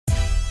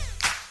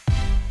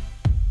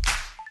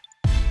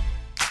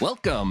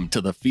Welcome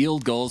to the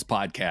Field Goals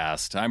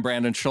Podcast. I'm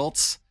Brandon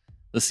Schultz.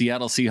 The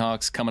Seattle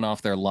Seahawks coming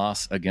off their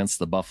loss against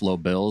the Buffalo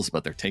Bills,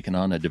 but they're taking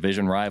on a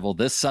division rival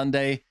this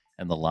Sunday,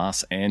 and the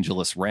Los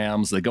Angeles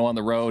Rams. They go on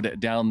the road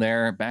down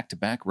there,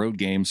 back-to-back road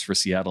games for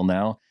Seattle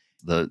now.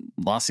 The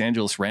Los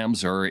Angeles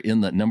Rams are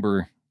in the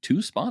number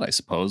 2 spot, I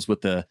suppose,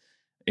 with the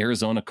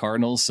Arizona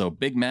Cardinals. So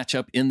big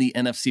matchup in the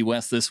NFC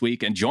West this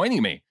week. And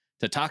joining me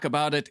to talk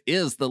about it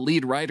is the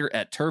lead writer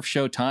at Turf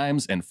Show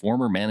Times and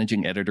former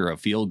managing editor of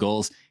Field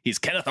Goals. He's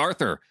Kenneth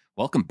Arthur.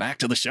 Welcome back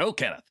to the show,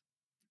 Kenneth.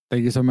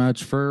 Thank you so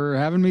much for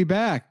having me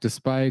back,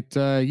 despite,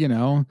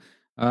 turning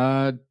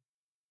a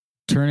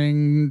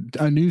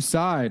new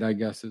side, I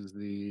guess is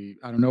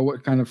I don't know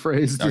what kind of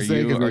phrase to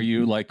say. Are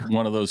you like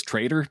one of those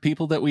traitor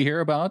people that we hear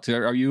about?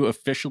 Are you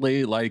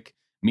officially like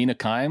Mina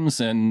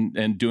Kimes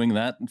and doing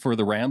that for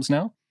the Rams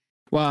now?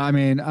 Well, I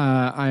mean,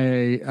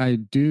 I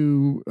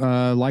do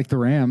like the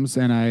Rams,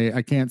 and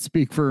I can't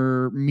speak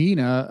for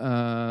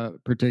Mina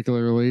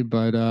particularly,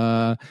 but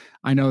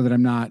I know that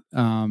I'm not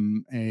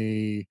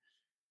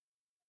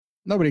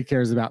nobody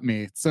cares about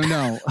me. So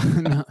no,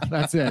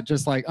 that's it.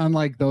 Just like,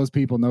 unlike those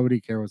people, nobody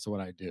cares what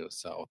I do.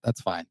 So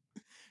that's fine.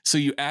 So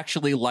you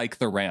actually like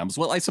the Rams.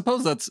 Well, I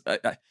suppose that's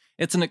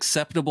it's an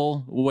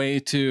acceptable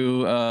way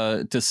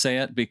to say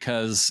it,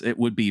 because it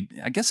would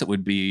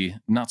be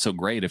not so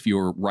great if you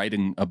were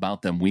writing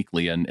about them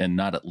weekly and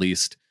not at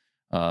least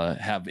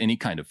have any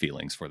kind of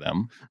feelings for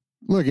them.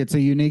 Look, it's a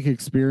unique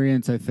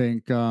experience, I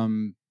think,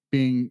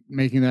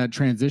 making that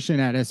transition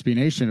at SB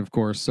Nation, of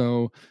course.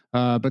 So,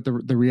 but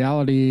the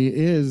reality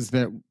is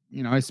that,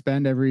 I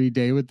spend every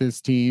day with this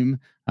team.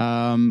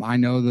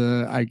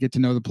 I get to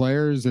know the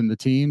players and the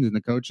teams and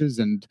the coaches,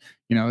 and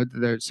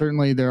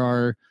there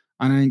are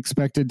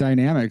unexpected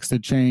dynamics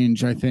that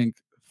change, I think,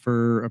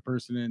 for a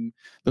person in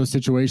those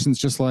situations.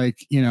 Just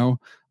like,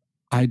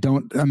 I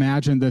don't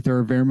imagine that there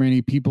are very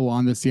many people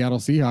on the Seattle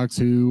Seahawks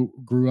who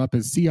grew up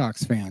as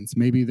Seahawks fans.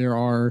 Maybe there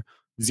are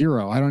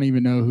 0. I don't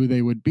even know who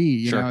they would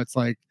be. Sure. It's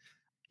like,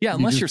 yeah,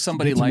 unless you're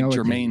somebody like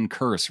Jermaine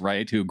Kearse,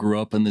 right, who grew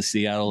up in the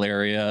Seattle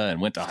area and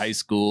went to high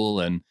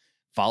school and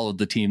followed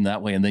the team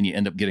that way, and then you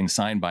end up getting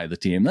signed by the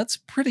team. That's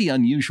pretty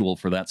unusual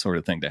for that sort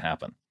of thing to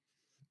happen.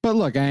 But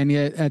look, and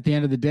yet at the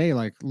end of the day,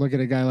 like, look at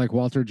a guy like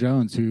Walter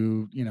Jones,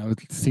 who,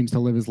 seems to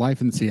live his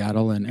life in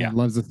Seattle and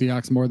loves the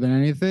Seahawks more than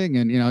anything.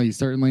 And, he's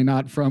certainly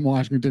not from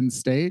Washington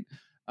State.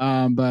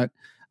 But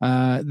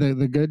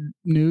the good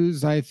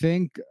news, I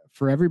think,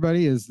 for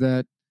everybody is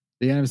that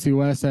the NFC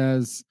West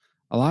has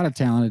a lot of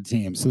talented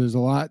teams. So there's a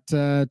lot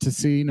to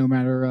see, no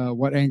matter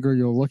what angle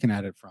you're looking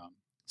at it from.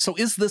 So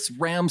is this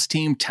Rams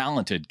team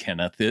talented,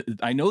 Kenneth?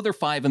 I know they're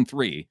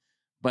 5-3.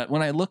 But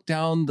when I look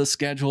down the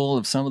schedule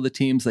of some of the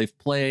teams they've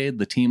played,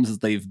 the teams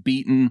that they've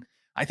beaten,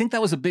 I think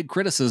that was a big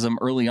criticism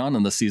early on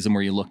in the season,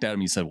 where you looked at them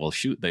and you said, well,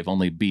 shoot, they've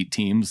only beat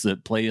teams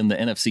that play in the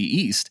NFC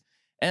East.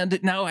 And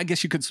now I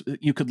guess you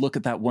could look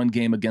at that one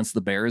game against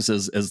the Bears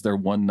as their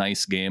one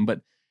nice game.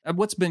 But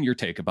what's been your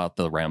take about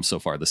the Rams so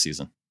far this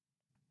season?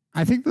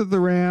 I think that the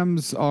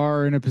Rams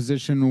are in a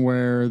position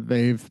where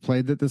they've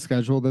played the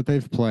schedule that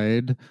they've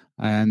played,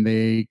 and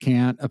they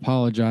can't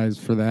apologize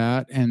for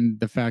that. And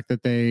the fact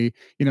that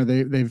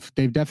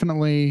they've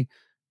definitely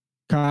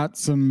caught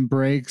some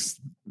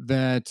breaks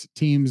that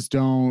teams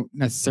don't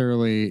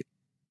necessarily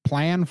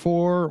plan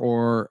for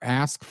or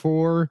ask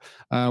for,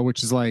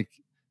 which is like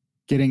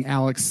getting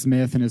Alex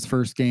Smith in his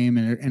first game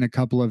in a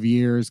couple of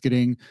years,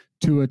 getting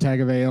Tua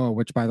Tagovailoa,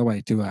 which, by the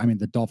way,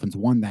 the Dolphins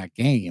won that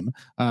game.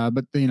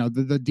 But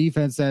the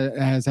defense that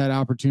has had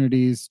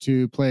opportunities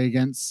to play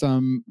against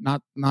some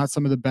not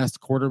some of the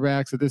best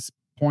quarterbacks at this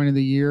point of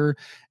the year.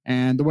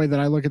 And the way that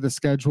I look at the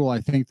schedule,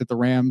 I think that the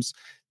Rams,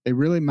 they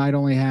really might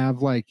only have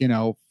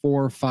 4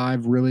 or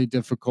 5 really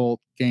difficult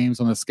games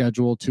on the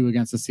schedule: 2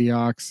 against the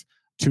Seahawks,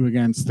 2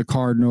 against the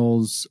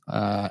Cardinals,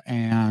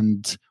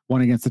 and 1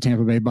 against the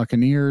Tampa Bay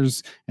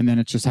Buccaneers. And then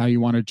it's just how you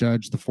want to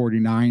judge the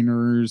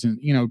 49ers and,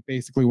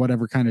 basically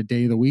whatever kind of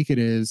day of the week it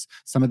is,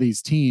 some of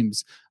these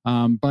teams.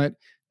 But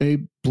they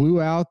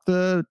blew out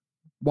the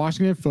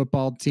Washington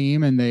football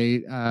team, and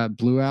they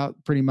blew out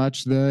pretty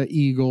much the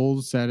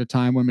Eagles at a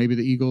time when maybe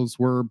the Eagles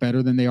were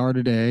better than they are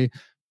today.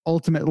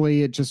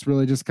 Ultimately, it just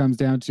comes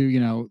down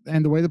to,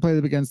 and the way they play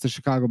against the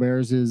Chicago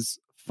Bears is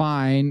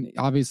fine.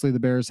 Obviously,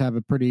 the Bears have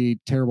a pretty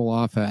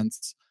terrible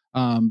offense.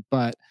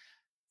 But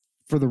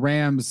for the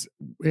Rams,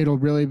 it'll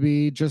really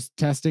be just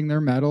testing their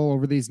mettle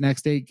over these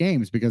next 8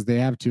 games, because they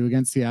have 2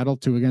 against Seattle,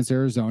 2 against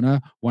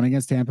Arizona, 1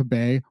 against Tampa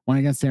Bay, 1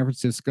 against San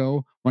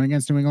Francisco, 1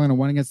 against New England, and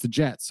 1 against the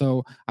Jets.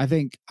 So I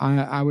think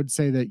I would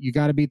say that you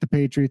got to beat the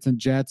Patriots and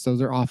Jets.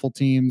 Those are awful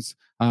teams.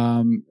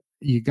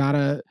 You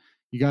gotta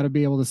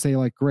be able to say,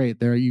 like, great,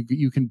 there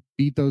you can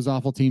beat those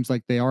awful teams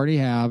like they already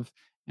have,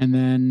 and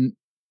then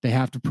they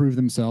have to prove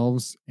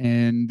themselves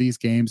in these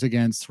games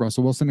against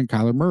Russell Wilson and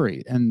Kyler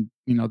Murray. And,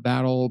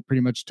 that'll pretty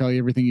much tell you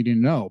everything you need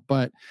to know.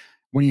 But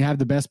when you have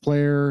the best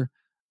player,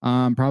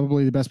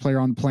 probably the best player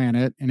on the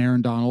planet, in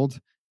Aaron Donald,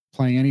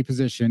 playing any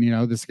position,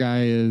 this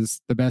guy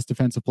is the best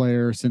defensive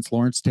player since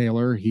Lawrence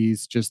Taylor.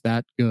 He's just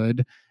that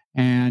good.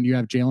 and you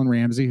have Jalen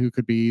Ramsey, who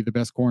could be the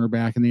best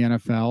cornerback in the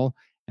NFL.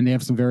 And they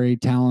have some very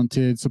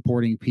talented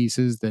supporting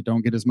pieces that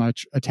don't get as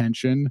much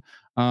attention.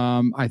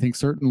 I think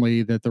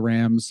certainly that the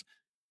Rams,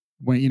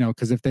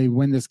 because if they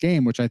win this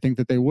game, which I think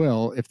that they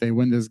will, if they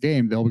win this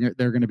game,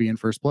 they're going to be in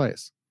first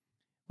place.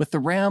 With the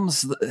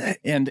Rams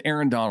and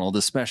Aaron Donald,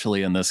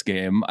 especially in this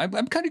game,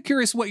 I'm kind of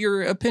curious what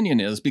your opinion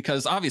is,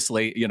 because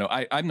obviously,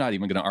 I'm not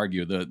even going to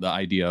argue the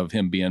idea of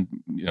him being,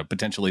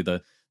 potentially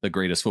the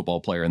greatest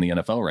football player in the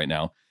NFL right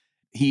now.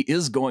 He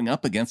is going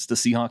up against the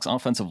Seahawks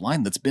offensive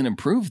line that's been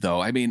improved, though.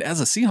 I mean,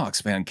 as a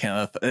Seahawks fan,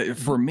 Kenneth,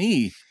 for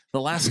me,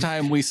 the last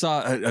time we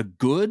saw a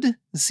good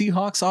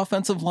Seahawks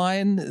offensive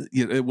line,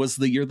 it was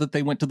the year that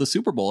they went to the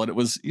Super Bowl, and it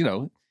was,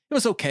 it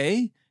was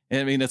okay.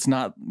 I mean, it's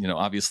not,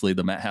 obviously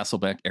the Matt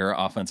Hasselbeck era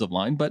offensive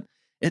line, but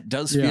it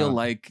does feel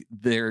like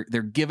they're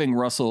giving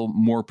Russell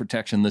more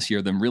protection this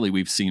year than really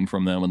we've seen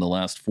from them in the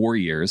last 4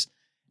 years.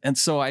 And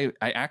so I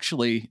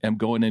actually am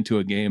going into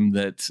a game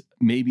that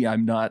maybe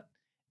I'm not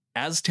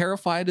as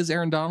terrified as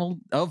Aaron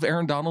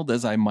Donald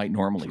as I might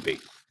normally be.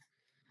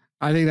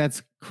 I think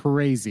that's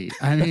crazy.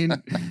 I mean,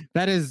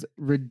 that is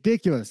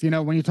ridiculous.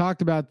 When you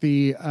talked about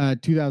the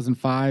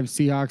 2005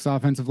 Seahawks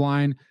offensive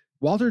line,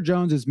 Walter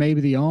Jones is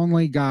maybe the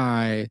only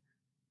guy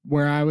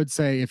where I would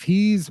say if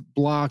he's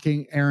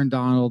blocking Aaron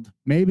Donald,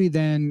 maybe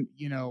then,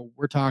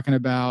 we're talking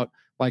about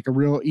like a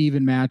real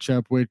even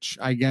matchup, which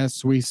I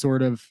guess we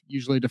sort of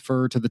usually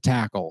defer to the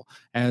tackle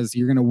as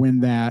you're going to win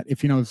that.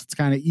 If it's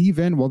kind of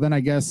even, well, then I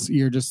guess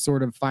you're just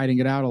sort of fighting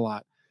it out a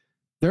lot.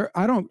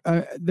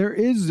 There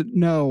is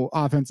no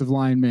offensive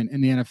lineman in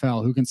the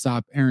NFL who can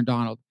stop Aaron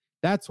Donald.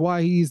 That's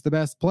why he's the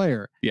best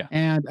player. Yeah.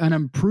 And an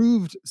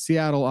improved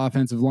Seattle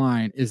offensive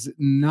line is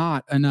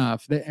not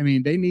enough. They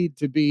need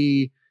to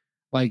be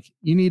like,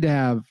 you need to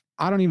have,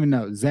 I don't even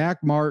know,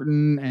 Zach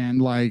Martin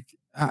and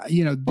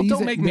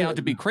don't make me out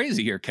to be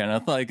crazy here,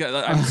 Kenneth. Like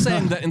I'm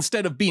saying that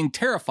instead of being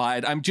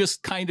terrified, I'm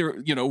just kind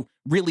of,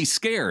 really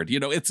scared.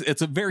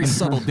 It's a very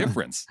subtle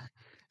difference.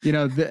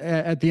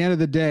 At the end of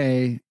the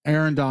day,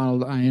 Aaron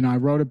Donald, I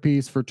wrote a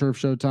piece for Turf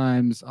Show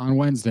Times on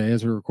Wednesday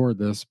as we record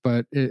this,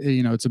 but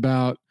it's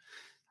about,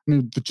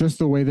 just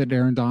the way that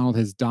Aaron Donald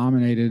has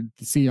dominated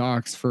the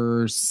Seahawks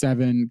for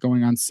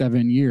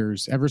 7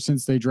 years, ever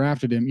since they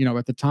drafted him.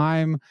 At the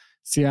time,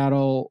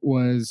 Seattle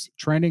was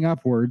trending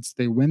upwards.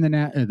 They win the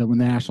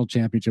national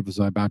championship, was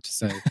what I was about to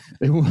say.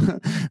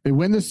 They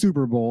win the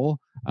Super Bowl.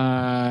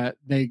 And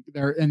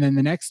then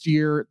the next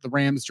year, the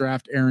Rams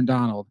draft Aaron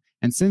Donald.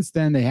 And since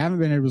then, they haven't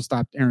been able to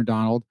stop Aaron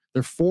Donald.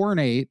 They're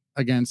 4-8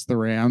 against the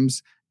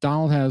Rams.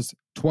 Donald has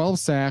 12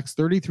 sacks,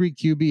 33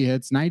 QB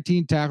hits,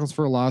 19 tackles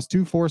for a loss,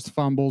 2 forced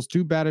fumbles,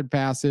 2 batted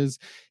passes.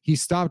 He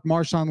stopped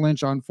Marshawn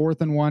Lynch on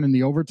 4th and 1 in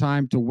the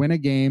overtime to win a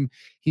game.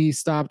 He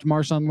stopped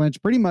Marshawn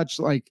Lynch pretty much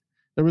like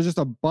there was just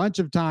a bunch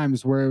of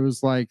times where it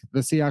was like the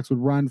Seahawks would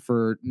run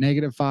for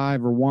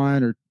 -5 or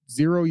 1 or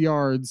 0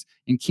 yards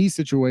in key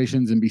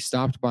situations and be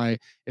stopped by,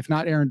 if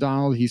not Aaron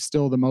Donald, he's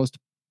still the most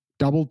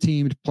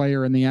double-teamed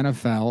player in the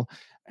NFL.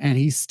 And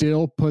he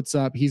still puts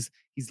up, he's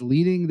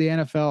leading the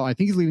NFL. I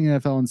think he's leading the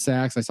NFL in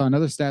sacks. I saw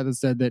another stat that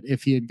said that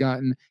if he had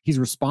he's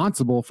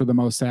responsible for the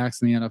most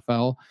sacks in the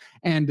NFL.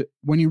 And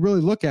when you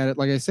really look at it,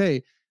 like I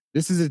say,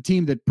 this is a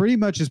team that pretty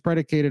much is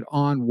predicated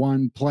on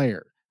one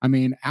player. I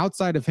mean,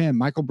 outside of him,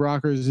 Michael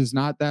Brockers is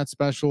not that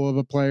special of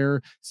a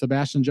player.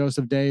 Sebastian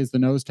Joseph Day is the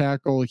nose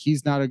tackle.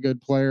 He's not a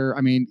good player.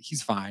 I mean,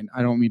 he's fine.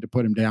 I don't mean to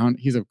put him down.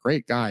 He's a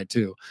great guy,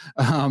 too.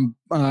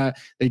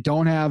 They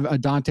don't have a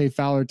Dante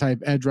Fowler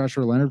type edge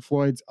rusher. Leonard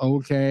Floyd's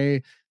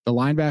okay. The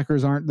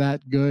linebackers aren't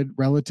that good,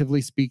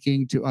 relatively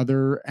speaking, to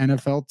other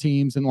NFL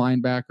teams and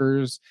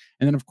linebackers.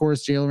 And then, of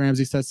course, Jalen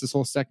Ramsey sets this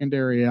whole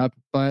secondary up.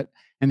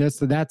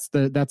 That's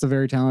a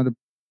very talented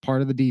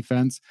part of the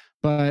defense.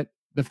 But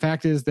the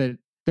fact is that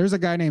there's a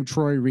guy named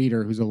Troy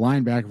Reeder who's a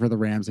linebacker for the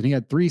Rams, and he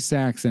had 3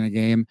 sacks in a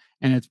game.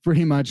 And it's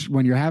pretty much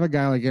when you have a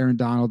guy like Aaron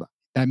Donald,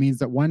 that means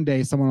that one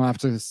day someone will have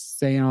to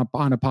say on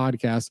a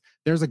podcast,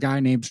 there's a guy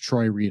named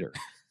Troy Reeder.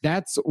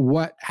 That's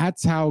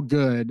how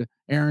good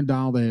Aaron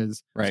Donald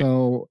is. Right.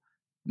 So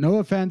no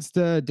offense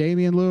to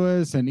Damian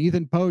Lewis and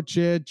Ethan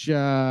Pochich,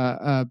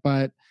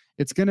 but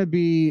it's gonna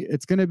be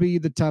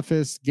the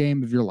toughest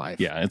game of your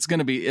life. Yeah, it's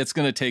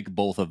gonna take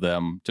both of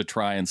them to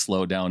try and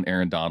slow down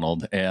Aaron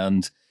Donald.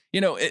 And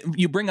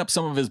you bring up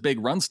some of his big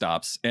run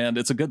stops, and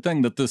it's a good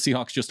thing that the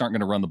Seahawks just aren't going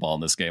to run the ball in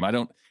this game.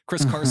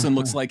 Chris Carson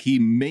looks like he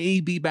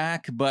may be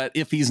back, but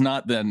if he's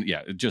not, then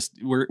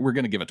we're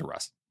going to give it to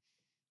Russ.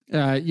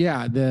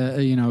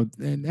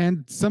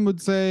 And some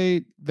would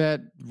say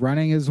that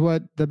running is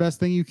what the best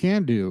thing you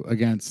can do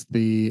against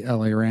the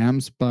LA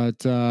Rams, but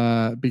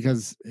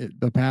because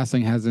the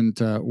passing hasn't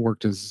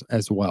worked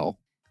as well.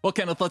 Well,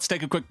 Kenneth, let's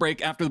take a quick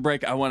break. After the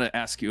break, I want to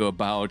ask you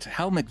about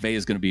how McVay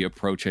is going to be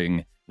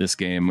approaching this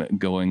game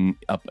going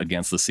up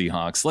against the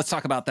Seahawks. Let's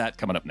talk about that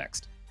coming up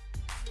next.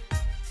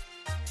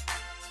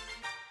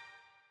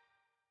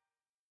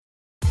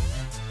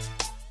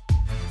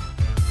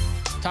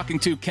 Talking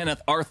to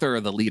Kenneth Arthur,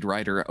 the lead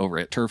writer over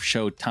at Turf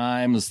Show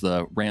Times,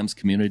 the Rams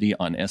community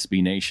on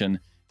SB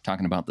Nation.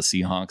 talking about the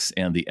Seahawks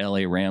and the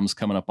LA Rams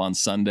coming up on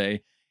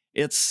Sunday.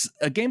 It's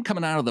a game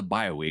coming out of the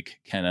bye week,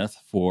 Kenneth,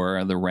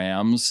 for the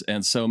Rams.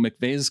 And so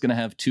McVay is going to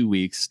have 2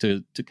 weeks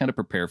to kind of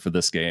prepare for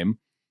this game.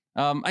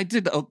 I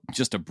did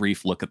just a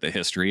brief look at the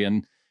history.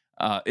 And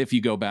if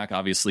you go back,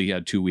 obviously, he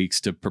had 2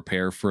 weeks to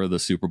prepare for the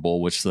Super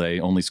Bowl, which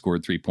they only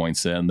scored 3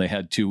 points in. They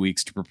had 2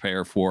 weeks to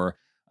prepare for,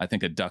 I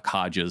think, a Duck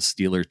Hodges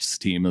Steelers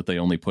team that they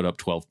only put up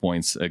 12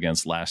 points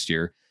against last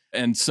year.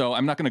 And so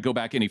I'm not going to go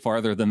back any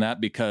farther than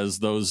that because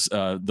those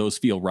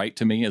feel right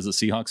to me as a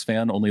Seahawks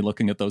fan, only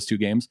looking at those 2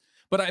 games.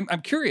 But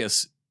I'm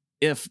curious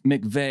if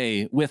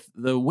McVay, with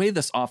the way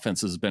this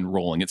offense has been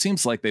rolling, it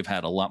seems like they've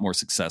had a lot more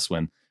success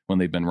when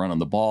they've been running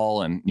the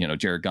ball and,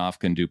 Jared Goff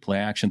can do play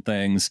action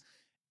things.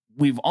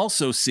 We've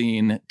also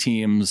seen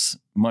teams,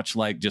 much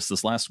like just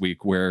this last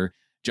week, where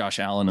Josh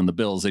Allen and the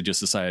Bills, they just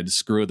decided to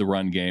screw the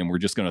run game. We're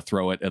just going to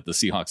throw it at the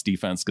Seahawks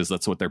defense because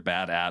that's what they're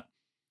bad at.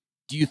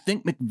 Do you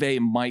think McVay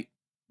might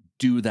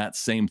do that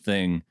same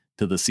thing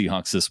to the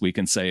Seahawks this week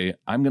and say,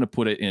 I'm going to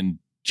put it in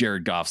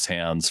Jared Goff's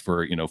hands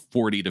for,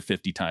 40 to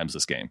 50 times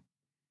this game?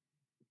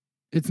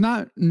 It's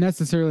not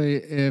necessarily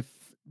if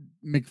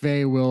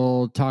McVay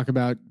will talk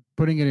about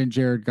putting it in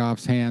Jared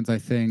Goff's hands. I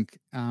think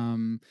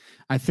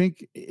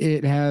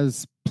it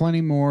has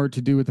plenty more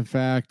to do with the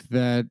fact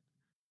that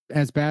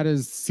as bad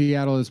as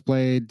Seattle has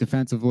played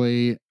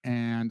defensively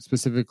and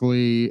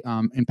specifically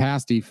in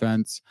pass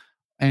defense,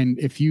 and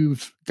if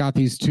you've got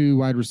these 2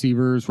 wide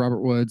receivers, Robert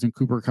Woods and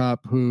Cooper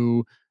Kupp,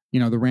 who,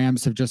 the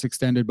Rams have just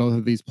extended both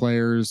of these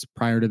players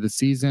prior to the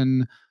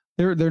season.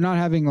 They're not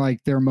having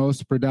like their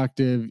most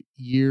productive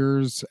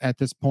years at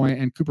this point,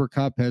 and Cooper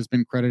Kupp has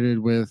been credited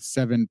with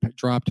 7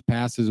 dropped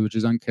passes, which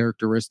is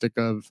uncharacteristic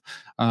of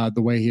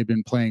the way he had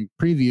been playing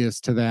previous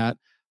to that.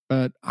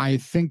 But I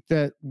think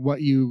that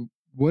what you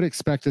would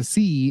expect to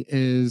see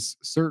is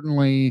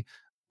certainly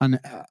an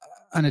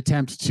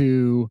attempt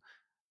to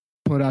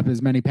put up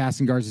as many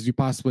passing yards as you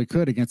possibly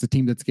could against a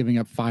team that's giving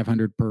up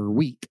 500 per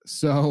week.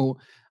 So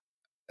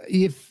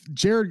if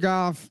Jared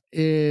Goff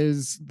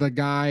is the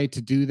guy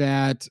to do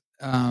that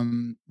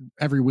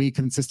every week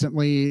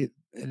consistently,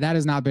 that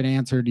has not been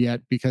answered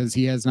yet because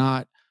he has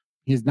not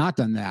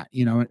done that.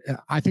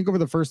 I think over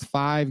the first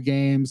 5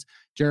 games,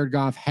 Jared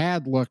Goff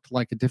had looked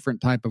like a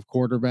different type of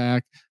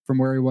quarterback from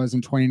where he was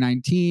in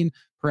 2019,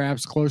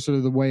 perhaps closer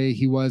to the way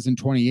he was in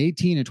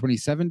 2018 and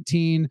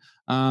 2017.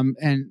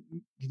 And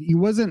he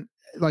wasn't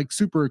like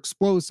super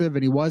explosive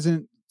and he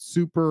wasn't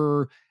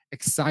super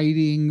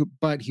exciting,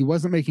 but he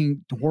wasn't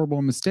making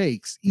horrible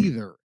mistakes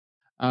either.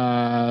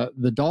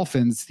 The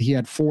Dolphins, he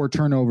had 4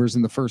 turnovers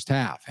in the first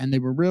half, and they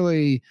were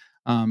really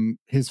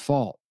his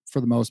fault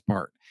for the most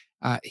part.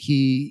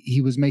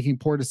 He was making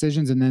poor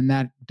decisions, and then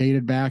that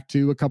dated back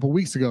to a couple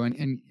weeks ago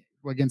and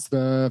against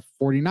the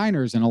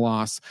 49ers in a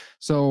loss.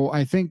 So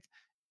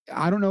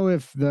I don't know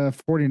if the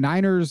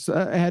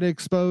 49ers had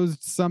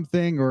exposed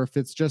something or if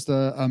it's just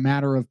a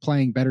matter of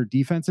playing better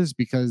defenses,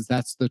 because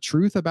that's the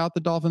truth about the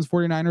Dolphins,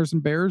 49ers,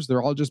 and Bears.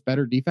 They're all just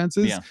better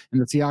defenses. Yeah.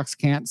 And the Seahawks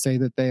can't say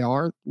that they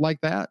are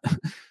like that.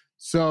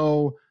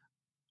 So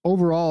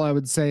overall, I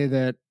would say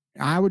that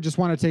I would just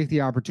want to take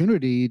the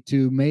opportunity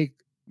to make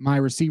my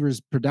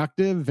receivers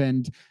productive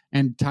and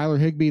Tyler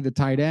Higbee, the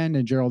tight end,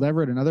 and Gerald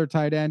Everett, another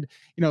tight end.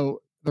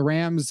 The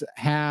Rams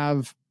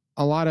have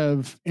a lot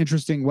of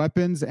interesting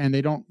weapons, and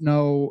they don't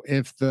know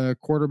if the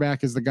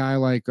quarterback is the guy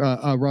like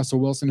Russell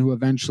Wilson, who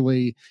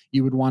eventually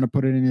you would want to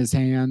put it in his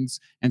hands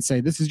and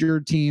say, this is your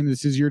team,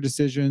 this is your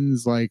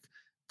decisions. Like,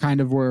 kind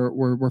of we're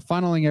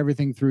funneling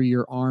everything through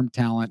your arm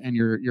talent and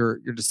your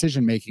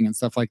decision making and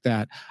stuff like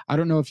that. I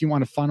don't know if you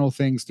want to funnel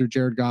things through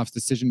Jared Goff's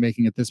decision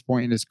making at this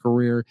point in his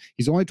career.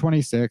 He's only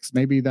 26.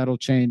 Maybe that'll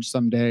change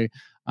someday.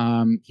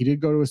 He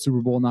did go to a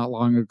Super Bowl not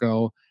long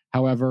ago.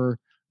 However,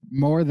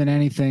 more than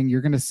anything,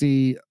 you're going to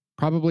see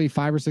probably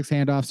 5 or 6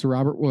 handoffs to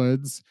Robert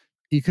Woods.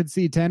 You could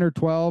see 10 or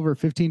 12 or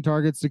 15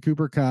 targets to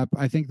Cooper Kupp.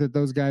 I think that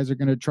those guys are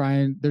going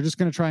to they're just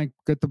going to try and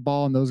get the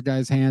ball in those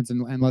guys' hands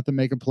and let them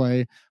make a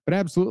play. But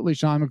absolutely,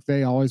 Sean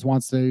McVay always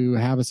wants to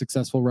have a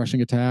successful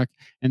rushing attack,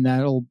 and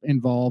that'll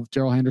involve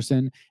Gerald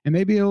Henderson. And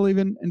maybe it'll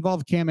even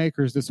involve Cam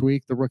Akers this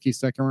week, the rookie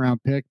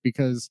 2nd-round pick,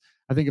 because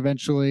I think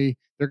eventually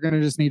they're going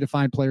to just need to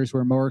find players who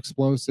are more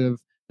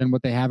explosive than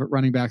what they have at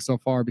running back so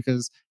far,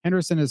 because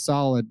Henderson is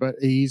solid, but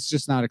he's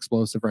just not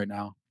explosive right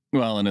now.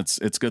 Well, and it's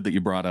good that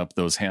you brought up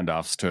those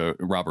handoffs to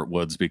Robert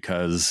Woods,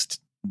 because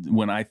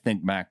when I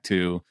think back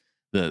to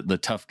the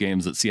tough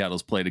games that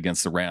Seattle's played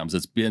against the Rams,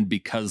 it's been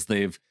because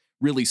they've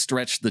really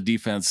stretched the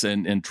defense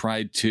and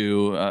tried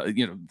to,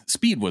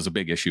 speed was a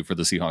big issue for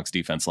the Seahawks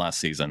defense last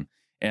season.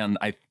 And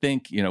I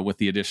think, with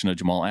the addition of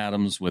Jamal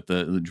Adams, with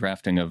the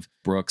drafting of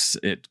Brooks,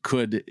 it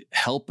could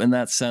help in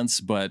that sense.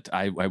 But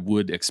I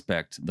would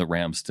expect the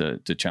Rams to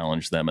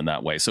challenge them in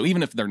that way. So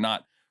even if they're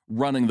not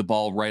running the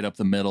ball right up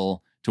the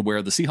middle to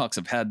where the Seahawks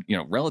have had,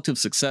 relative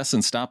success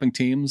in stopping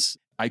teams,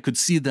 I could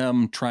see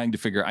them trying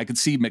to I could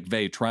see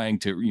McVay trying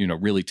to,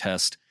 really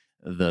test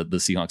the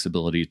Seahawks'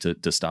 ability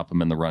to stop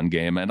them in the run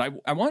game. And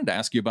I wanted to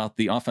ask you about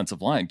the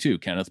offensive line too,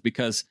 Kenneth,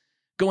 because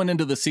going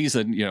into the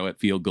season, at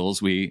field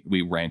goals, we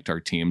ranked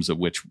our teams of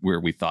where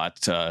we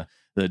thought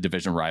the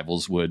division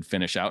rivals would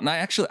finish out. And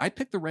I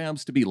picked the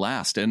Rams to be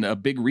last. And a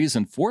big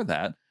reason for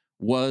that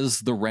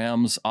was the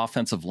Rams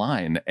offensive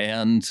line.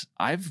 And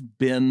I've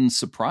been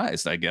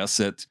surprised, I guess,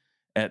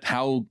 at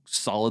how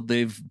solid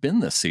they've been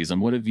this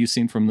season. What have you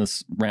seen from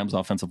this Rams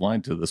offensive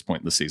line to this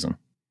point in the season?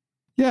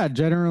 Yeah,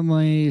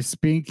 generally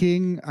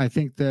speaking, I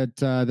think that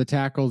the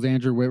tackles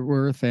Andrew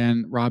Whitworth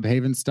and Rob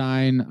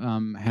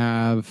Havenstein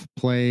have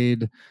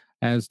played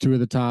as two of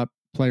the top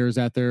players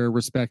at their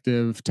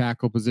respective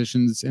tackle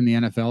positions in the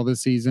NFL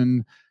this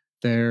season.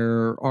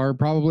 There are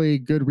probably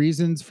good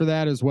reasons for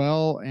that as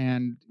well.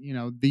 And,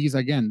 these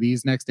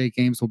next 8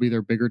 games will be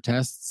their bigger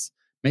tests.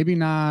 Maybe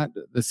not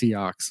the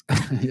Seahawks.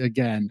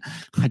 Again,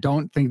 I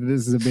don't think that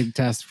this is a big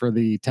test for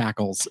the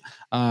tackles.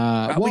 We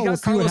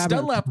got Carlos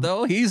Dunlap,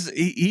 though.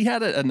 He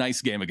had a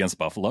nice game against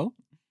Buffalo.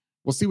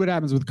 We'll see what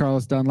happens with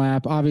Carlos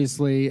Dunlap.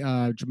 Obviously,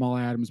 Jamal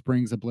Adams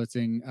brings a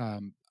blitzing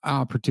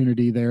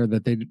opportunity there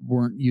that they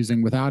weren't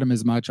using without him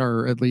as much,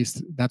 or at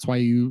least that's why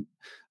you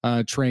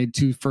trade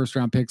 2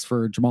 first-round picks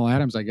for Jamal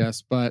Adams, I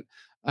guess. But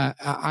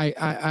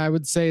I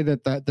would say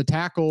that the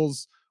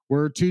tackles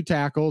were 2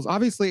 tackles.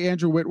 Obviously,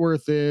 Andrew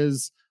Whitworth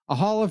is a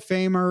Hall of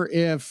Famer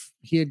if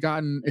he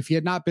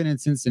had not been in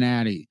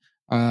Cincinnati,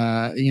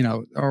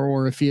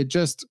 or if he had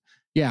just,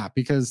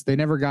 because they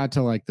never got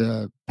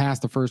to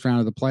past the first round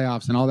of the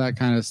playoffs and all that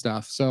kind of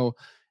stuff. So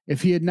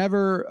if he had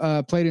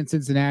never played in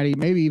Cincinnati,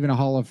 maybe even a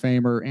Hall of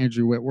Famer,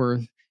 Andrew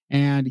Whitworth.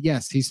 And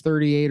yes, he's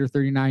 38 or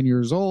 39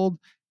 years old.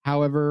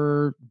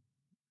 However,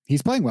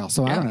 he's playing well.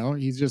 So I don't know.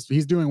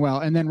 He's doing well.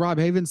 And then Rob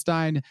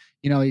Havenstein,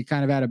 he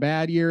kind of had a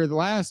bad year the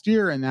last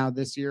year, and now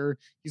this year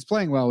he's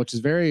playing well, which is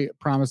very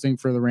promising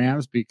for the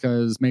Rams,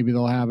 because maybe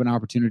they'll have an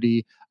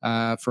opportunity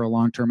for a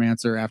long-term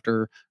answer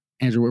after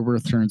Andrew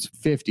Whitworth turns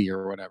 50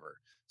 or whatever.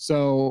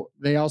 So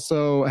they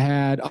also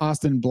had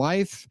Austin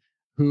Blythe,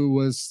 who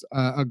was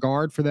a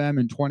guard for them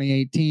in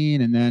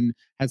 2018 and then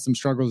had some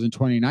struggles in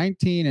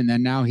 2019. And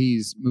then now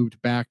he's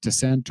moved back to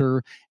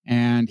center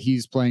and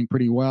he's playing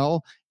pretty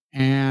well.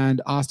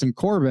 And Austin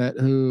Corbett,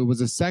 who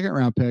was a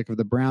 2nd-round pick of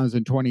the Browns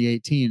in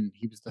 2018.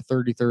 He was the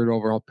 33rd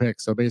overall pick,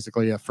 so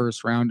basically a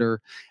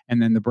first-rounder.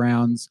 And then the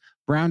Browns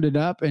rounded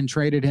up and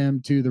traded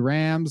him to the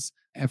Rams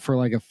for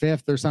a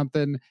 5th or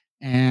something.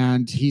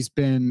 And he's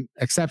been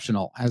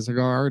exceptional as a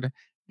guard.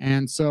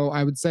 And so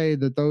I would say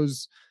that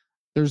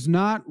there's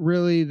not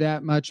really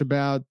that much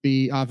about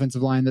the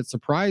offensive line that's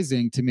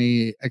surprising to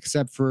me,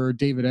 except for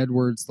David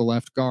Edwards, the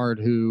left guard,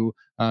 who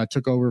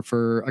took over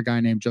for a guy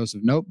named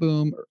Joseph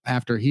Noteboom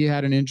after he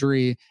had an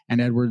injury, and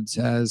Edwards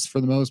has,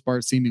 for the most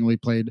part, seemingly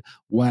played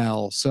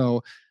well.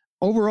 So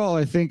overall,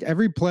 I think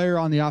every player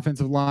on the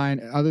offensive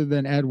line, other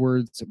than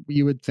Edwards,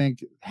 you would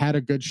think had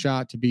a good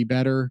shot to be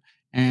better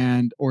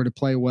or to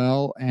play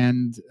well,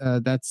 and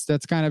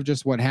that's kind of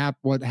just what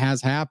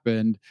has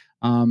happened.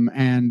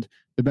 And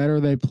the better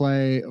they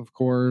play, of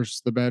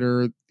course, the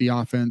better the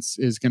offense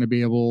is going to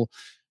be able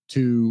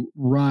to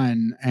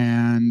run.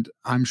 And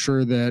I'm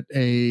sure that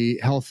a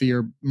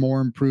healthier,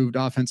 more improved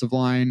offensive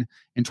line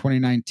in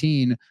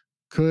 2019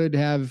 could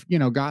have,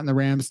 gotten the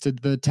Rams to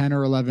the 10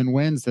 or 11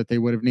 wins that they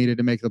would have needed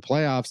to make the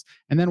playoffs.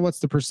 And then what's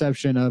the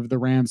perception of the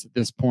Rams at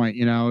this point?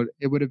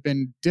 It would have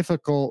been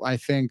difficult, I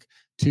think,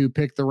 to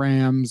pick the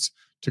Rams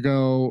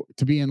to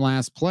be in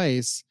last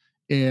place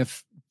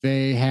if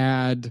they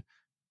had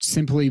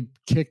simply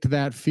kicked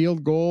that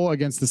field goal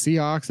against the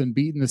Seahawks and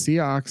beaten the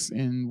Seahawks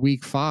in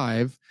week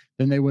 5.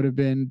 Then they would have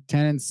been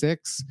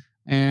 10-6.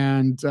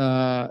 And,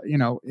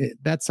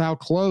 that's how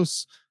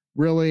close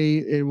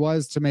really it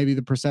was to maybe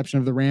the perception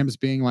of the Rams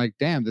being like,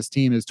 damn, this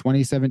team is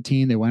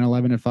 2017. They went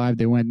 11-5.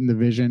 They went in the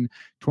division.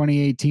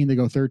 2018, they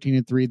go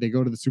 13-3. They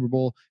go to the Super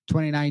Bowl.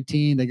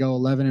 2019, they go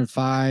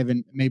 11-5,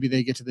 and maybe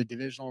they get to the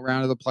divisional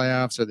round of the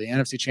playoffs or the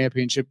NFC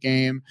Championship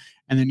game.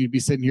 And then you'd be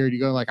sitting here and you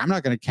go like, I'm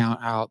not going to count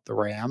out the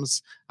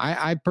Rams.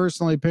 I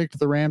personally picked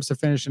the Rams to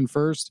finish in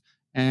first,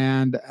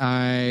 and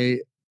I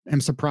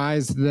am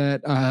surprised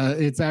that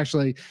it's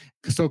actually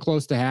so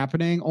close to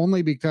happening,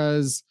 only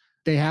because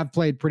they have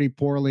played pretty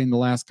poorly in the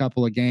last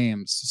couple of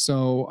games.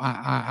 So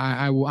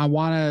I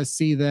want to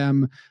see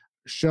them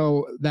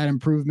show that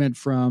improvement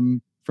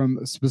from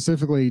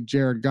specifically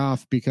Jared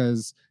Goff,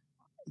 because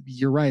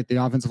you're right, the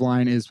offensive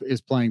line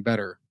is playing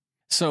better.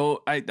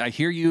 So I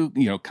hear you,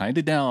 kind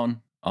of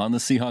down on the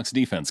Seahawks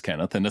defense,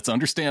 Kenneth, and it's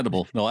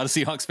understandable. A lot of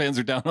Seahawks fans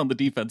are down on the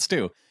defense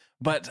too.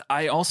 But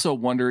I also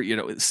wonder,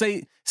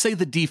 say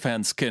the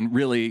defense can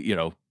really,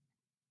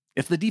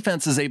 if the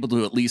defense is able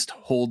to at least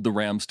hold the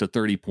Rams to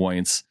 30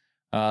 points,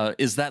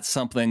 is that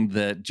something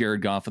that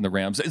Jared Goff and the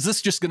Rams, is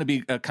this just going to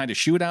be a kind of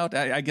shootout,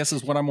 I guess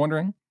is what I'm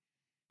wondering?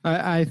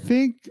 I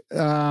think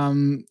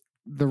the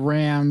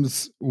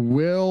Rams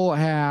will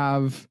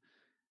have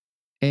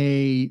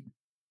a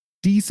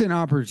decent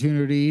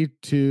opportunity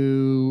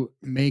to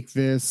make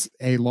this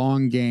a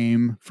long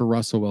game for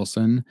Russell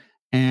Wilson.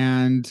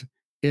 And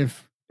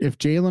if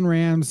Jalen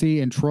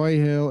Ramsey and Troy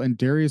Hill and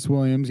Darius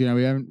Williams, we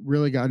haven't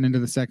really gotten into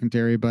the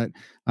secondary, but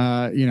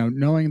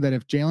knowing that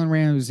if Jalen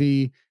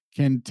Ramsey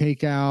can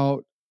take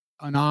out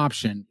an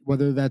option,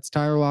 whether that's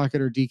Tyler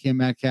Lockett or DK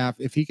Metcalf,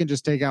 if he can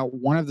just take out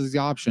one of these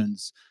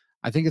options,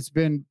 I think it's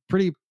been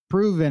pretty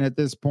proven at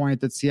this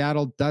point that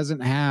Seattle doesn't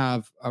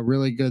have a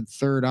really good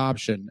third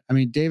option. I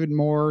mean, David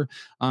Moore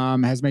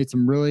has made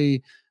some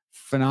really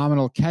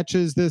phenomenal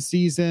catches this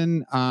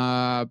season.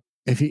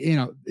 If he,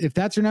 if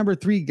that's your number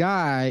 3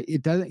 guy,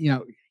 it doesn't,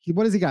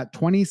 what has he got?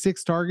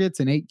 26 targets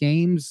in 8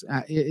 games.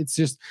 It's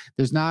just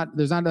there's not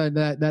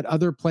that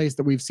other place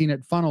that we've seen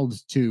it funneled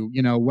to.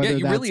 Whether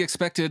you really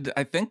expected,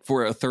 I think,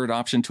 for a third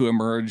option to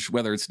emerge,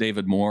 whether it's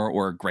David Moore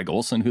or Greg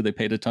Olsen, who they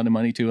paid a ton of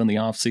money to in the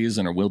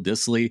offseason, or Will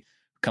Dissly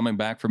coming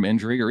back from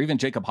injury, or even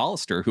Jacob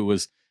Hollister, who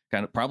was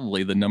kind of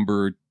probably the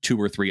number 2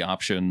 or 3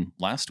 option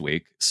last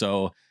week.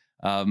 So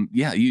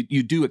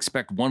you do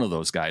expect one of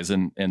those guys,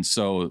 and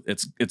so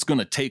it's going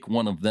to take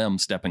one of them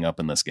stepping up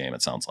in this game,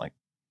 it sounds like.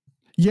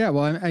 Yeah,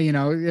 well,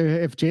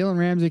 if Jalen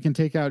Ramsey can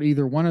take out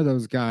either one of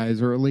those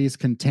guys, or at least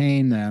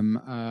contain them,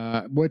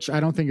 which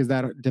I don't think is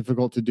that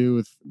difficult to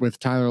do with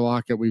Tyler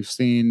Lockett. We've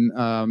seen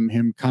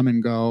him come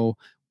and go,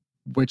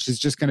 which is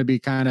just going to be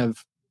kind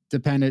of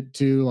dependent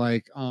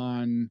to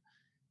on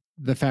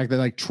the fact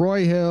that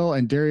Troy Hill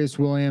and Darius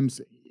Williams,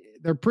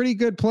 they're pretty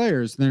good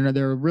players.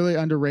 They're really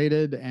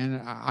underrated,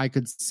 and I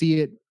could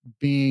see it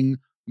being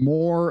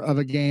more of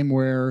a game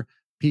where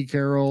Pete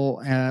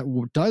Carroll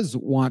does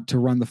want to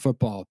run the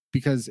football,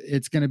 because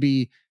it's going to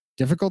be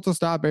difficult to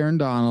stop Aaron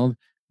Donald.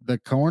 The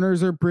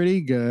corners are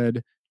pretty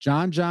good.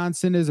 John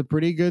Johnson is a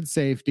pretty good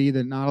safety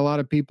that not a lot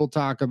of people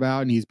talk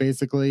about, and he's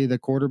basically the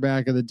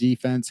quarterback of the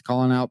defense,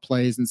 calling out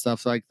plays and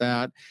stuff like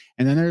that.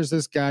 And then there's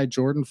this guy,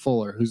 Jordan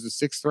Fuller, who's a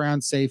 6th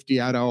round safety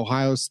out of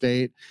Ohio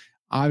State.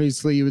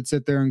 Obviously, you would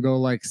sit there and go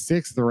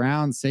 6th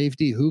round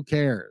safety, who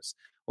cares?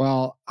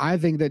 Well, I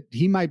think that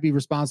he might be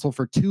responsible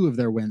for 2 of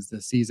their wins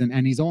this season,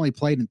 and he's only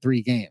played in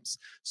 3 games.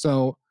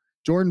 So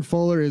Jordan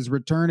Fuller is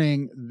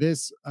returning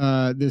this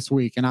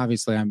week, and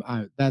obviously,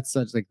 that's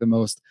such the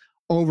most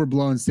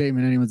overblown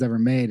statement anyone's ever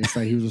made. It's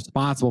he was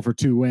responsible for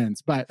 2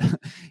 wins, but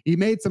he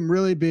made some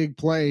really big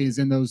plays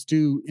in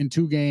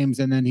 2 games,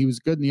 and then he was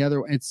good in the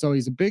other. And so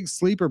he's a big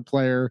sleeper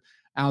player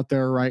out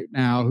there right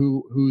now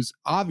who's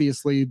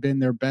obviously been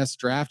their best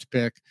draft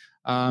pick,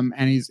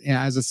 and he's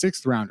as a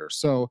 6th rounder.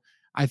 So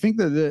I think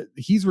that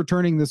he's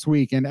returning this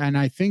week, and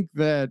I think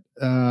that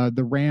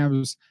the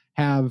Rams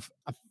have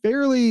a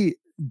fairly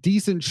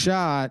decent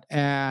shot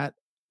at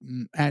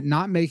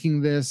not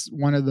making this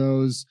one of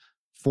those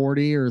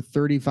 40 or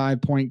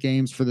 35 point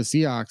games for the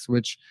Seahawks,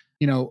 which,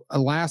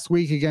 last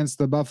week against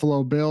the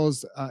Buffalo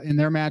Bills in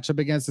their matchup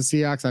against the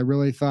Seahawks, I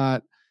really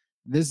thought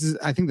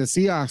I think the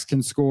Seahawks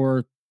can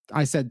score.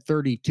 I said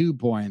 32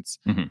 points,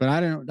 but I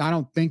don't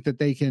know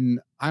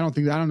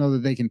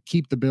that they can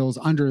keep the Bills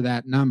under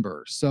that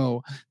number.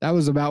 So that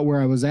was about where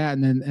I was at.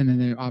 And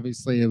then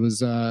obviously it was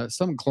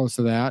something close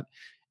to that.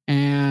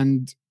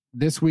 And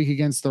this week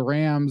against the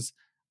Rams,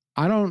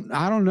 I don't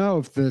know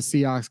if the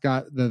Seahawks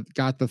got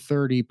the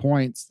 30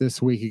 points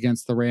this week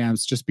against the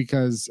Rams, just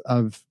because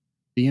of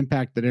the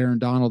impact that Aaron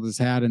Donald has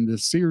had in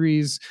this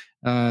series.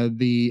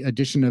 The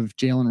addition of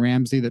Jalen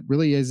Ramsey that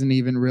really isn't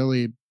even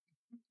really.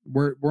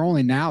 We're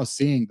only now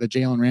seeing the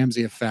Jalen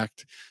Ramsey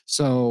effect.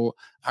 So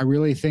I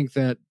really think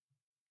that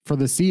for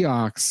the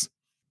Seahawks,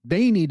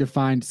 they need to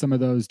find some of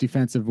those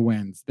defensive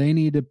wins. They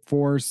need to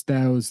force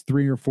those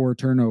 3 or 4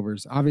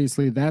 turnovers.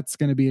 Obviously, that's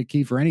going to be a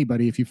key for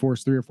anybody if you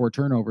force 3 or 4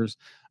 turnovers.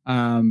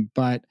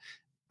 But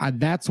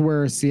that's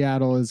where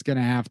Seattle is going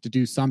to have to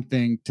do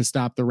something to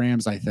stop the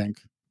Rams, I think.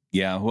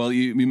 Yeah, well,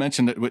 you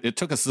mentioned it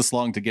took us this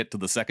long to get to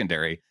the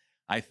secondary.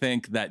 I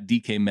think that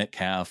DK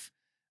Metcalf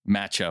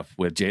matchup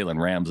with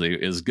Jalen Ramsey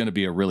is going to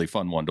be a really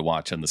fun one to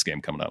watch in this game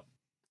coming up.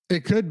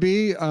 It could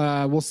be.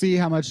 We'll see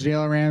how much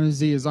Jalen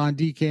Ramsey is on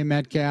DK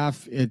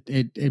Metcalf. It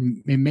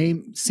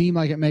may seem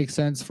like it makes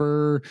sense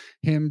for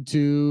him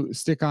to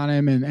stick on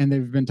him, and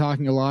they've been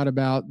talking a lot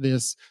about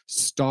this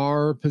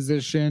star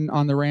position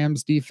on the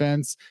Rams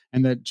defense,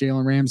 and that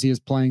Jalen Ramsey is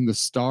playing the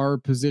star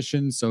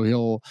position,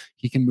 so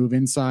he can move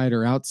inside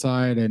or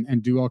outside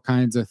and do all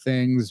kinds of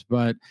things.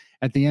 But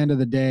at the end of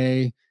the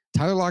day,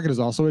 Tyler Lockett is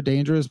also a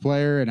dangerous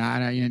player,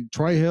 and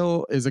Troy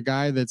Hill is a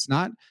guy that's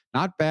not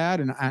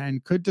bad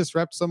and could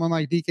disrupt someone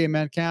like DK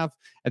Metcalf.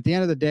 At the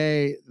end of the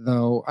day,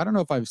 though, I don't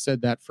know if I've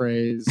said that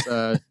phrase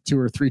 2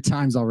 or 3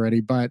 times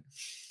already, but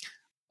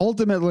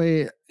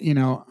ultimately,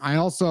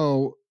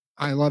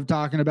 I love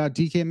talking about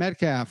DK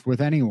Metcalf with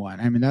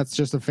anyone. I mean, that's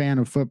just a fan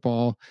of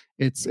football.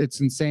 It's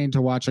insane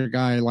to watch a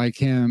guy like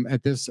him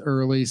at this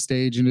early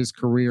stage in his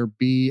career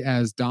be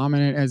as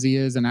dominant as he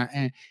is. And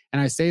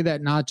I say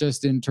that not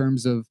just in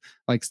terms of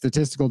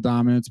statistical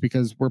dominance,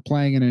 because we're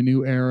playing in a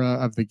new era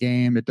of the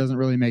game. It doesn't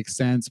really make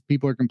sense.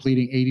 People are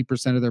completing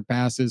 80% of their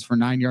passes for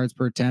 9 yards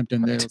per attempt.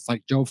 And it's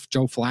like Joe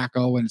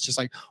Flacco. And it's just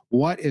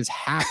what is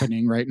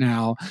happening right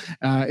now?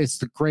 It's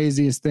the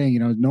craziest thing,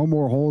 no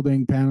more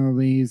holding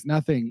penalties,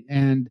 nothing.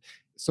 And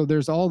so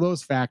there's all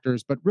those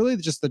factors, but really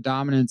just the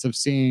dominance of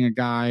seeing a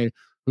guy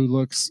who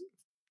looks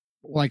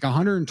like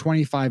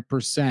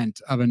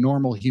 125% of a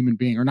normal human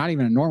being, or not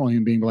even a normal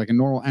human being, but like a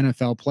normal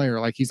NFL player.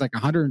 Like he's like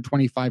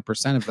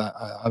 125% of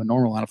a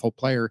normal NFL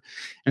player.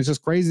 And it's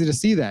just crazy to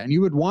see that. And you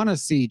would want to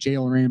see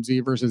Jalen Ramsey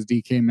versus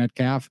DK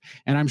Metcalf.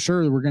 And I'm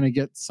sure we're going to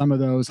get some of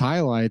those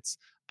highlights,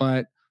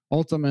 but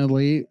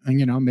ultimately,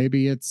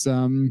 maybe it's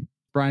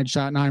Brian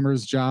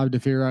Schottenheimer's job to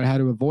figure out how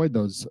to avoid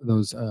those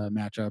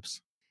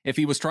matchups. If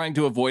he was trying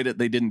to avoid it,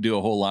 they didn't do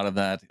a whole lot of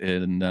that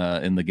in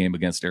the game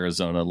against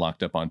Arizona,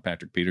 locked up on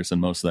Patrick Peterson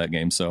most of that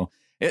game. So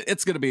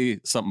it's going to be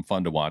something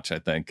fun to watch, I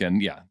think.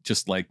 And yeah,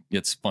 just like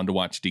it's fun to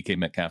watch DK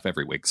Metcalf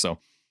every week. So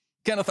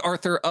Kenneth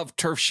Arthur of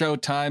Turf Show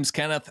Times.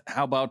 Kenneth,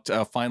 how about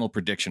a final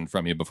prediction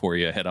from you before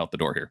you head out the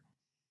door here?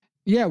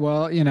 Yeah,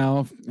 well,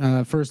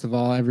 first of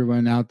all,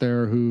 everyone out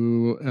there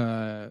who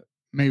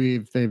maybe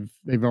if they've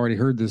already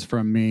heard this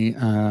from me,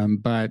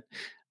 but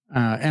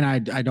and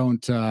I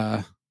don't.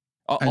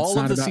 All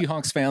of the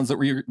Seahawks fans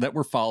that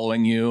were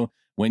following you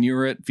when you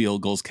were at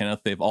Field Goals, Kenneth,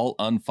 they've all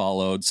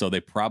unfollowed, so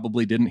they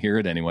probably didn't hear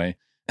it anyway.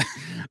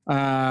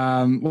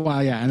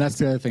 Well, yeah, and that's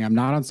the other thing. I'm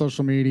not on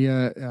social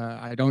media.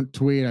 I don't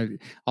tweet.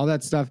 All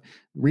that stuff.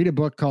 Read a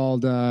book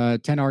called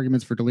 10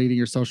 Arguments for Deleting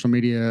Your Social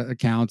Media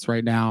Accounts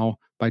right now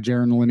by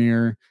Jaron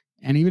Lanier.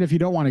 And even if you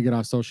don't want to get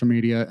off social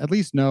media, at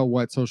least know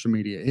what social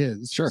media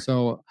is. Sure.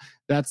 So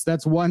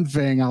that's one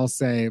thing I'll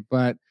say.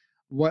 But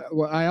what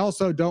I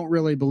also don't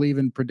really believe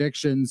in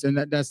predictions, and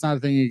that's not a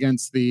thing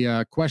against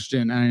the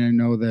question. I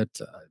know that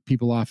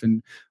people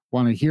often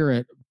want to hear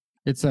it.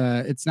 It's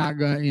not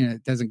going,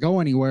 it doesn't go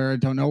anywhere. I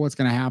don't know what's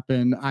going to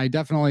happen. I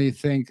definitely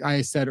think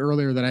I said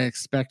earlier that I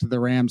expect the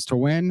Rams to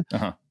win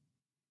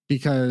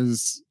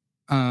because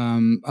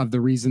of the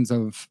reasons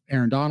of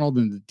Aaron Donald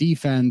and the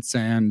defense.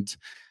 And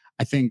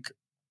I think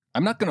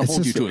I'm not going to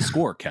hold you to a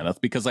score, Kenneth,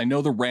 because I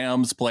know the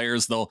Rams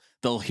players,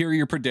 they'll hear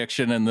your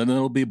prediction and then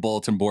it'll be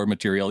bulletin board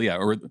material. Yeah.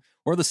 Or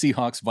the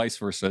Seahawks, vice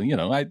versa.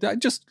 I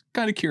just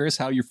kind of curious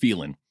how you're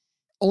feeling.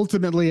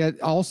 Ultimately,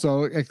 it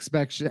also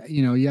expects,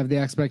 you have the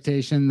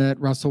expectation that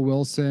Russell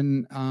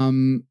Wilson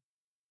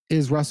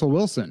is Russell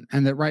Wilson,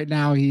 and that right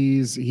now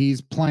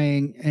he's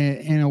playing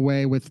in a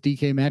way with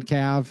DK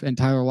Metcalf and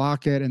Tyler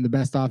Lockett and the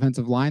best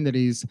offensive line that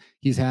he's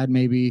had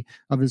maybe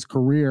of his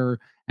career.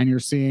 And you're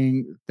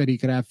seeing that he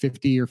could have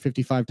 50 or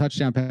 55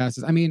 touchdown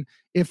passes. I mean,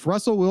 if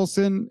Russell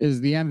Wilson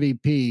is the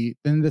MVP,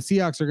 then the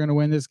Seahawks are going to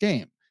win this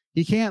game.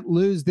 He can't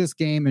lose this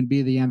game and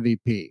be the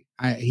MVP.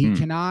 He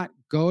cannot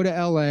go to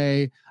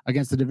LA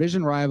against a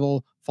division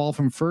rival, fall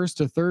from first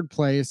to third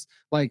place.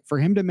 Like, for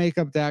him to make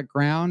up that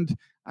ground,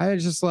 I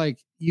was just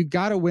like, you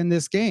got to win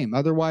this game.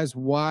 Otherwise,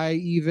 why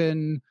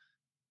even?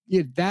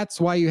 That's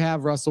why you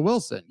have Russell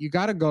Wilson. You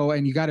got to go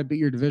and you got to beat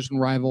your division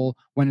rival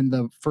when in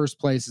the first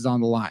place is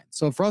on the line.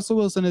 So if Russell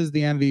Wilson is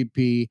the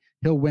MVP,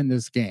 he'll win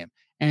this game.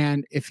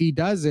 And if he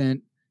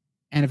doesn't,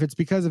 and if it's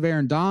because of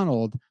Aaron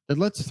Donald, then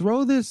let's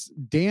throw this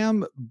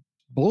damn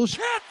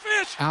bullshit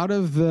out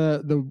of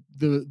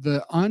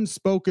the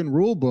unspoken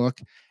rule book.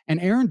 And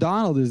Aaron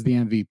Donald is the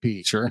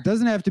MVP. Sure. It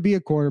doesn't have to be a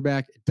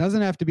quarterback. It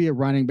doesn't have to be a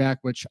running back,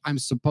 which I'm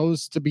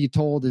supposed to be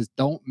told is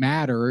don't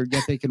matter,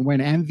 yet they can win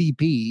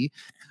MVP.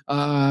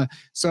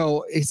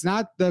 So it's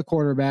not the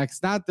quarterback.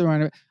 It's not the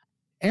runner.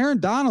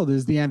 Aaron Donald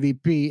is the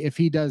MVP if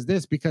he does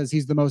this, because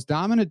he's the most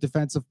dominant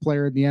defensive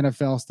player in the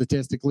NFL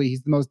statistically.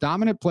 He's the most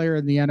dominant player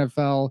in the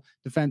NFL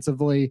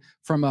defensively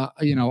from a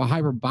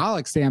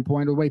hyperbolic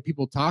standpoint, the way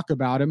people talk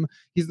about him.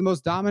 He's the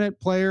most dominant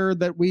player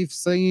that we've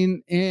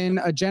seen in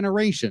a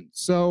generation.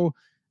 So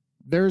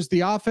there's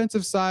the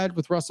offensive side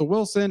with Russell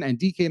Wilson and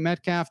DK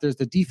Metcalf. There's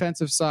the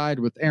defensive side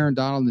with Aaron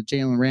Donald and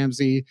Jalen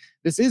Ramsey.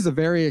 This is a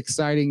very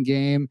exciting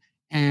game,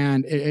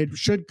 and it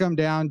should come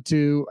down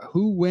to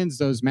who wins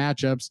those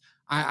matchups.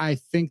 I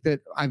think that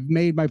I've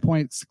made my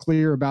points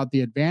clear about the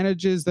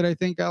advantages that I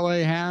think LA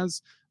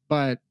has,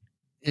 but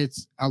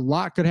it's a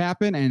lot could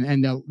happen,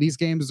 and these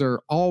games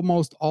are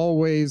almost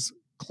always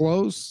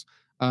close.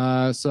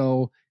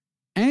 So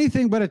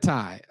anything but a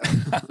tie.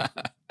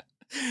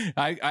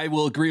 I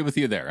will agree with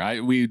you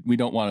there. We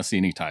don't want to see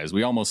any ties.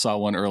 We almost saw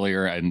one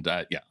earlier, and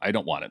I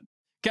don't want it.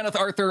 Kenneth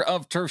Arthur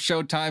of Turf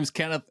Show Times.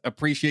 Kenneth,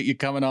 appreciate you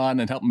coming on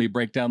and helping me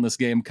break down this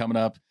game coming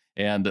up,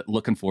 and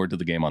looking forward to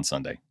the game on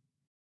Sunday.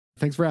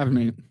 Thanks for having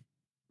me.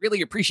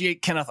 Really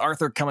appreciate Kenneth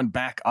Arthur coming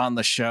back on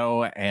the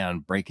show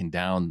and breaking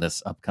down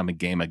this upcoming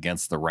game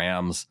against the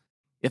Rams.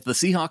 If the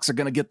Seahawks are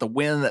going to get the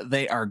win,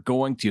 they are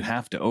going to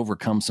have to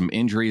overcome some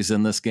injuries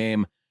in this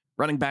game.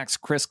 Running backs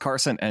Chris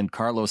Carson and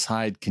Carlos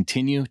Hyde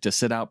continue to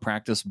sit out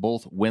practice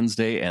both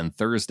Wednesday and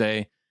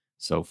Thursday.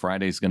 So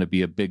Friday's going to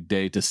be a big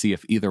day to see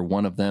if either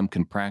one of them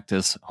can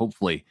practice,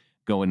 hopefully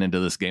going into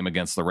this game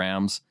against the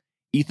Rams.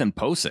 Ethan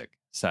Posick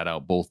sat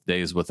out both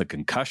days with a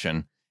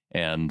concussion,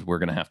 and we're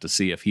going to have to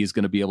see if he's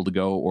going to be able to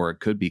go, or it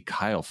could be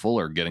Kyle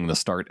Fuller getting the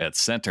start at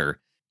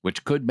center,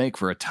 which could make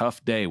for a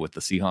tough day with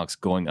the Seahawks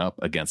going up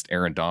against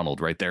Aaron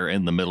Donald right there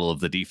in the middle of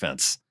the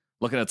defense.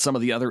 Looking at some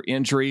of the other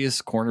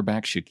injuries,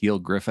 cornerback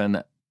Shaquille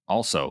Griffin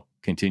also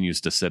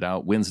continues to sit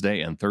out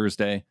Wednesday and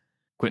Thursday.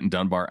 Quentin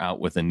Dunbar out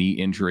with a knee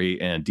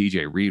injury, and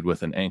DJ Reed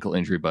with an ankle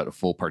injury, but a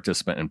full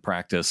participant in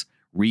practice.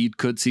 Reed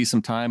could see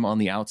some time on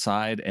the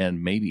outside,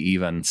 and maybe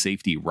even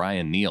safety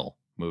Ryan Neal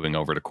moving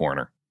over to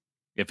corner.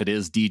 If it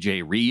is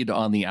DJ Reed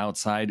on the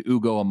outside,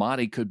 Ugo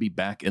Amadi could be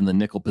back in the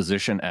nickel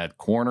position at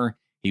corner.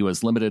 He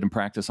was limited in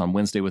practice on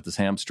Wednesday with his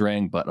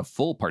hamstring, but a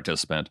full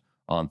participant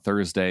on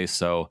Thursday,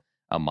 so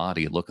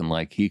Amadi looking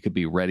like he could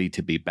be ready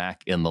to be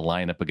back in the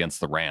lineup against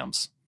the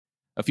Rams.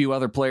 A few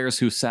other players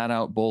who sat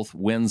out both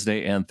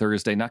Wednesday and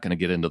Thursday, not going to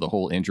get into the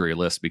whole injury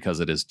list because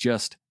it is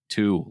just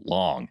too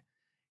long.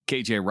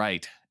 KJ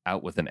Wright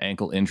out with an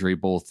ankle injury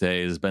both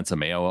days. Benson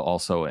Mayowa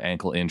also an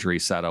ankle injury,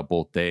 sat out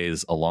both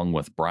days, along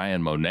with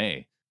Brian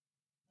Monet.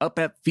 Up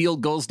at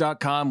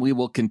fieldgoals.com, we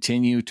will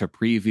continue to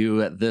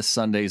preview this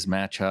Sunday's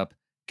matchup.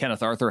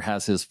 Kenneth Arthur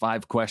has his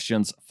 5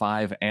 questions,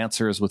 5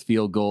 answers with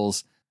field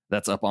goals.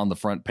 That's up on the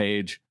front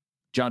page.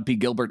 John P.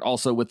 Gilbert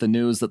also with the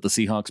news that the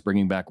Seahawks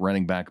bringing back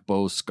running back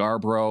Bo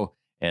Scarborough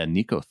and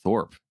Nico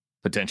Thorpe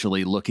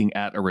potentially looking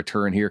at a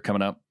return here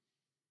coming up.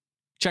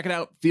 Check it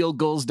out,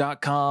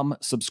 fieldgoals.com.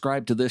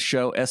 Subscribe to this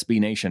show,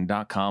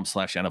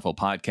 sbnation.com/NFL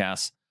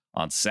podcasts.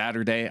 On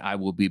Saturday, I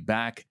will be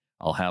back.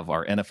 I'll have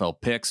our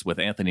NFL picks with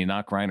Anthony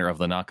Knockreiner of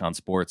the Knock on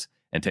Sports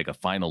and take a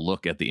final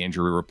look at the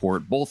injury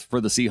report, both for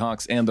the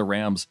Seahawks and the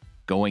Rams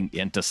going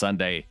into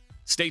Sunday.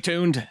 Stay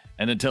tuned,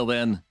 and until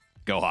then,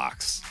 go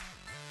Hawks.